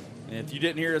hard. And if you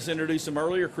didn't hear us introduce him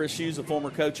earlier, Chris Hughes, a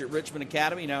former coach at Richmond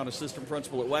Academy, now an assistant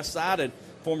principal at Westside, and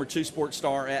former 2-sport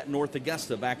star at North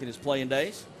Augusta back in his playing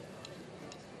days.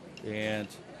 And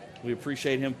we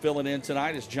appreciate him filling in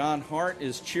tonight as John Hart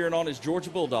is cheering on his Georgia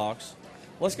Bulldogs.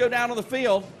 Let's go down to the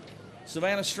field.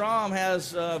 Savannah Strom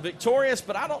has victorious,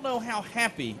 but I don't know how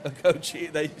happy a coach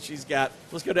she's got.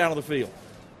 Let's go down to the field.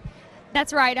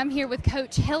 That's right. I'm here with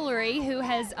Coach Hillary, who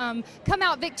has come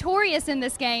out victorious in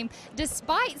this game,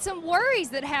 despite some worries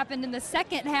that happened in the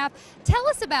second half. Tell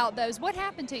us about those. What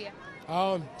happened to you?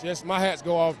 Just my hats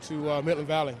go off to Midland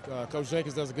Valley. Coach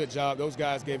Jenkins does a good job. Those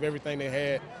guys gave everything they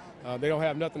had. They don't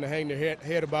have nothing to hang their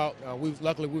head about.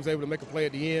 Luckily, we was able to make a play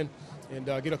at the end and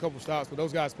get a couple stops. But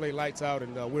those guys played lights out,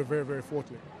 and we're very, very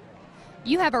fortunate.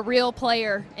 You have a real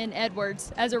player in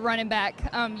Edwards as a running back.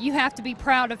 You have to be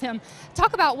proud of him.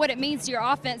 Talk about what it means to your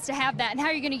offense to have that and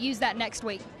how you're going to use that next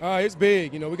week. It's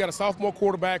big. We got a sophomore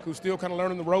quarterback who's still kind of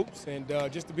learning the ropes, and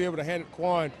just to be able to hand it to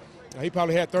Quan, he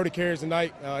probably had 30 carries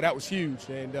tonight. That was huge,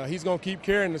 and he's going to keep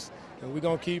carrying us, and we're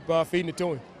going to keep feeding it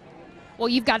to him. Well,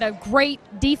 you've got a great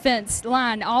defense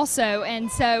line also,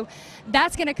 and so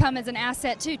that's going to come as an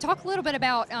asset too. Talk a little bit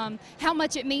about how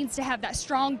much it means to have that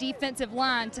strong defensive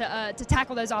line to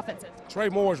tackle those offenses. Trey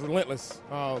Moore is relentless.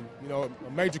 You know,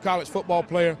 a major college football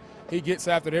player. He gets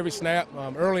after it every snap.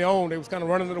 Early on, they was kind of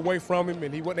running it away from him,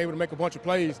 and he wasn't able to make a bunch of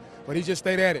plays, but he just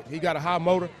stayed at it. He got a high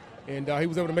motor, and he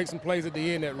was able to make some plays at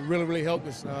the end that really, really helped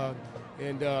us.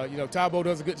 You know, Tybo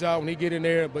does a good job when he get in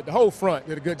there, but the whole front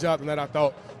did a good job tonight, I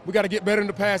thought. We got to get better in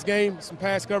the pass game, some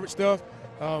pass coverage stuff,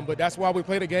 but that's why we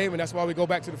play the game, and that's why we go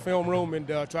back to the film room and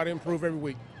try to improve every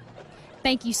week.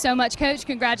 Thank you so much, Coach.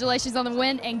 Congratulations on the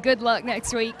win, and good luck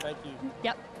next week. Thank you.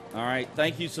 Yep. All right,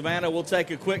 thank you, Savannah. We'll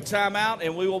take a quick timeout,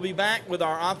 and we will be back with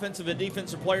our offensive and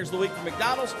defensive players of the week from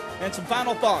McDonald's and some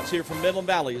final thoughts here from Midland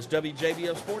Valley as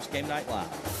WJBF Sports Game Night Live.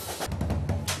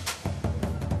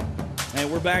 And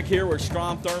we're back here where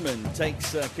Strom Thurmond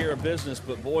takes care of business,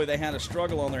 but boy, they had a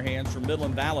struggle on their hands from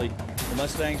Midland Valley. The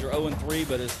Mustangs are 0-3,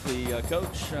 but as the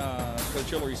Coach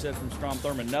Hillary said from Strom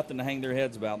Thurmond, nothing to hang their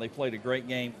heads about. They played a great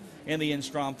game. In the end,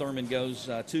 Strom Thurmond goes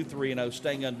 2-3-0,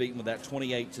 staying unbeaten with that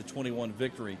 28-21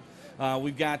 victory.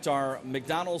 We've got our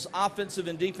McDonald's offensive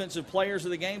and defensive players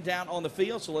of the game down on the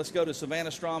field, so let's go to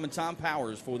Savannah Strom and Tom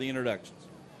Powers for the introductions.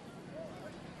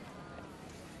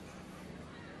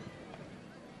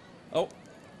 Oh,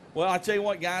 well, I tell you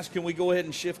what, guys, can we go ahead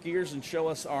and shift gears and show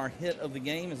us our hit of the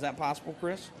game? Is that possible,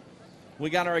 Chris? We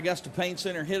got our Augusta Payne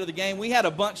Center hit of the game. We had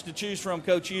a bunch to choose from,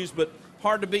 Coach Hughes, but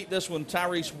hard to beat this one.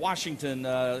 Tyrese Washington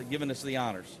giving us the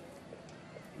honors.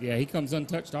 Yeah, he comes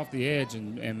untouched off the edge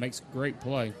and makes a great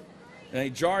play. And he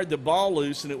jarred the ball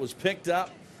loose, and it was picked up.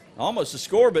 Almost a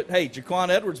score, but, hey, Jaquan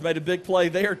Edwards made a big play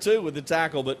there, too, with the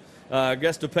tackle. But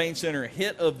Augusta Payne Center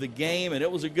hit of the game, and it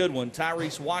was a good one.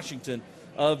 Tyrese Washington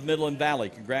of Midland Valley.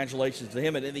 Congratulations to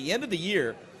him. And at the end of the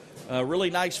year, a really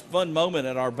nice, fun moment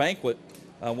at our banquet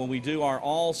when we do our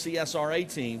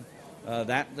all-CSRA team.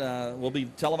 That will be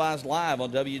televised live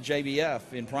on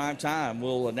WJBF in prime time.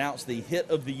 We'll announce the hit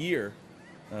of the year.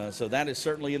 So that is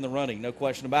certainly in the running, no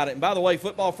question about it. And by the way,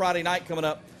 Football Friday night coming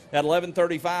up at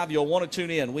 11:35. You'll want to tune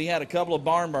in. We had a couple of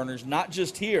barn burners, not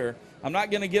just here. I'm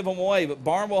not going to give them away, but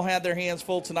Barnwell had their hands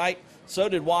full tonight. So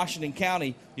did Washington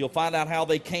County. You'll find out how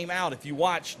they came out if you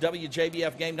watch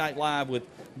WJBF Game Night Live with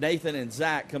Nathan and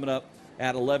Zach coming up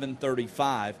at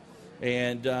 11:35.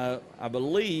 And I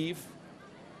believe,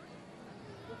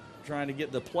 trying to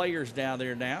get the players down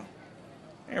there now.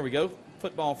 There we go,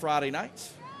 Football Friday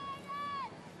nights.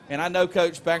 And I know,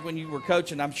 Coach, back when you were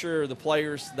coaching, I'm sure the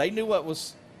players, they knew what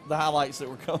was the highlights that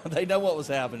were coming. They know what was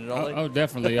happening, don't they? Oh,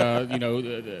 definitely. You know,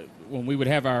 when we would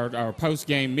have our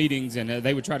post-game meetings, and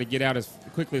they would try to get out as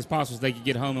quickly as possible so they could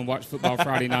get home and watch Football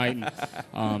Friday night.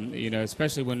 And, you know,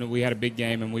 especially when we had a big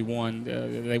game and we won,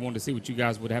 they wanted to see what you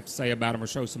guys would have to say about them or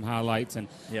show some highlights. And,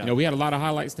 you know, we had a lot of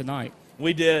highlights tonight.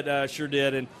 We did, sure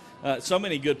did. And so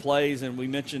many good plays, and we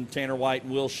mentioned Tanner White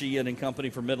and Will Sheehan and company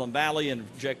from Midland Valley, and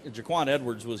Jaquan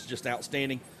Edwards was just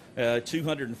outstanding,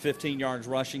 215 yards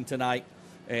rushing tonight.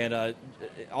 And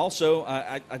also,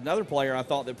 another player I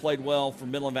thought that played well for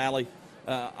Midland Valley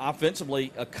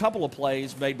offensively, a couple of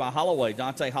plays made by Holloway.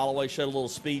 Dante Holloway showed a little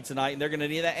speed tonight, and they're going to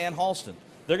need that, and Halston.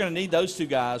 They're going to need those two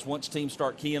guys once teams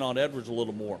start keying on Edwards a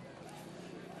little more.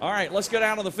 All right, let's go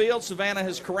down to the field. Savannah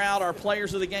has corralled our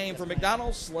players of the game for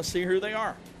McDonald's. Let's see who they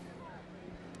are.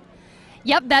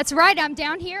 Yep, that's right. I'm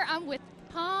down here. I'm with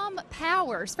Tom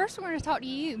Powers. First, we're going to talk to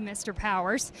you, Mr.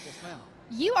 Powers. Yes, ma'am.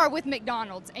 You are with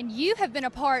McDonald's, and you have been a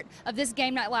part of this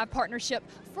Game Night Live partnership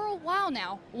for a while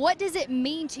now. What does it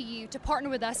mean to you to partner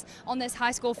with us on this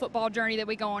high school football journey that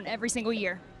we go on every single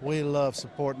year? We love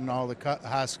supporting all the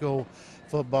high school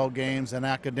football games and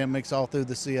academics all through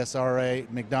the CSRA.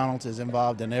 McDonald's is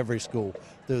involved in every school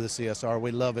through the CSR.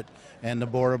 We love it, and the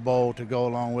Border Bowl to go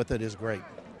along with it is great.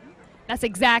 That's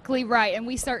exactly right, and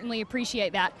we certainly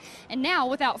appreciate that. And now,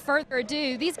 without further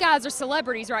ado, these guys are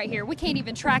celebrities right here. We can't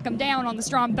even track them down on the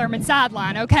Strom Thurmond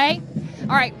sideline, okay?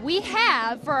 All right, we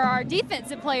have, for our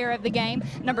defensive player of the game,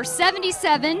 number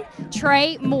 77,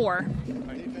 Trey Moore.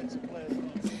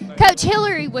 Coach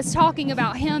Hillary was talking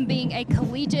about him being a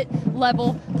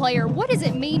collegiate-level player. What does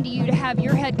it mean to you to have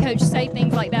your head coach say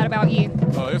things like that about you?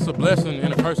 It's a blessing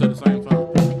and a curse at the same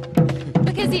time.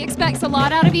 Because he expects a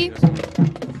lot out of you?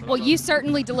 Well, you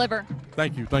certainly deliver.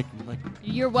 Thank you.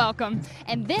 You're welcome.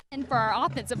 And then for our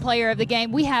offensive player of the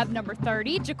game, we have number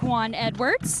 30, Jaquan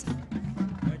Edwards.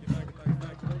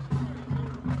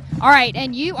 All right,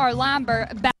 and you are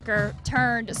linebacker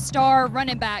turned star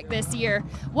running back this year.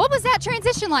 What was that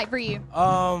transition like for you?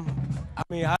 I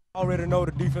I mean, I already know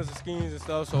the defensive schemes and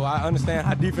stuff, so I understand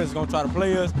how defense is going to try to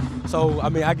play us. So, I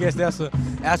mean, I guess that's an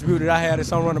attribute that I have that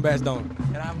some running backs don't.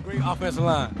 And I have a great offensive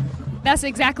line. That's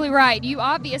exactly right. You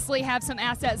obviously have some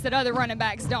assets that other running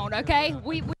backs don't, okay?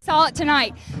 We saw it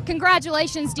tonight.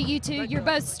 Congratulations to you two. You're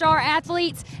both star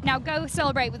athletes. Now go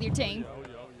celebrate with your team.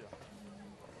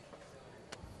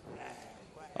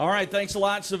 All right, thanks a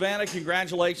lot, Savannah.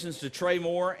 Congratulations to Trey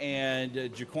Moore and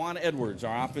Jaquan Edwards,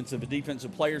 our offensive and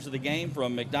defensive players of the game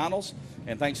from McDonald's.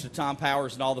 And thanks to Tom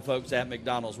Powers and all the folks at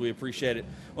McDonald's. We appreciate it.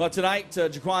 Well, tonight,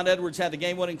 Jaquan Edwards had the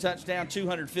game-winning touchdown,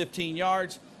 215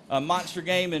 yards, a monster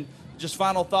game. And just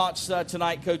final thoughts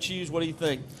tonight, Coach Hughes, what do you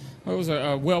think? Well, it was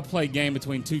a well-played game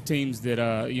between two teams that,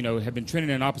 have been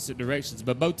trending in opposite directions,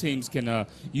 but both teams can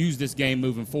use this game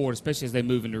moving forward, especially as they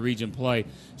move into region play.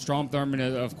 Strom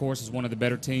Thurmond, of course, is one of the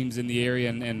better teams in the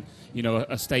area and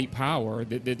a state power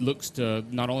that looks to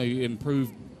not only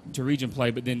improve to region play,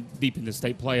 but then deep into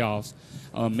state playoffs.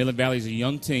 Midland Valley is a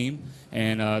young team,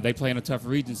 and they play in a tough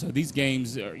region. So these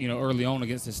games, early on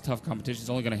against this tough competition is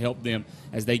only going to help them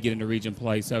as they get into region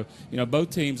play. So, both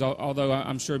teams, although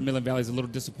I'm sure Midland Valley is a little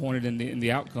disappointed in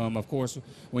the outcome, of course,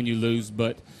 when you lose,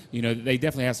 but, they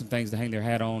definitely have some things to hang their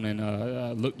hat on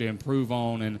and look to improve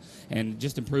on and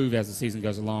just improve as the season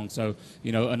goes along. So,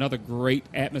 another great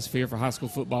atmosphere for high school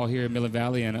football here in Midland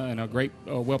Valley and a great,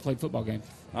 well-played football game.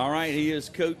 All right, he is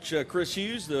Coach Chris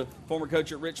Hughes, the former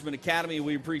coach at Richmond Academy.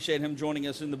 We appreciate him joining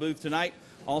us in the booth tonight.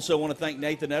 Also want to thank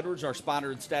Nathan Edwards, our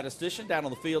spotter and statistician, down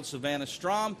on the field, Savannah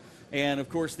Strom, and, of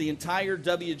course, the entire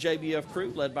WJBF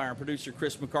crew, led by our producer,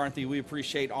 Chris McCarthy. We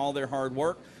appreciate all their hard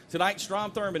work. Tonight,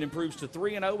 Strom Thurmond improves to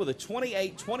 3-0 with a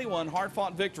 28-21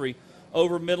 hard-fought victory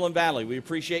over Midland Valley. We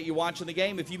appreciate you watching the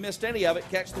game. If you missed any of it,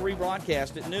 catch the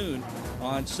rebroadcast at noon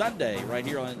on Sunday right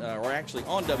here on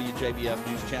WJBF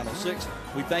News Channel 6.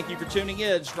 We thank you for tuning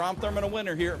in. Strom Thurmond a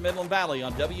winner here at Midland Valley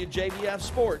on WJBF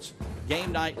Sports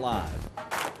Game Night Live.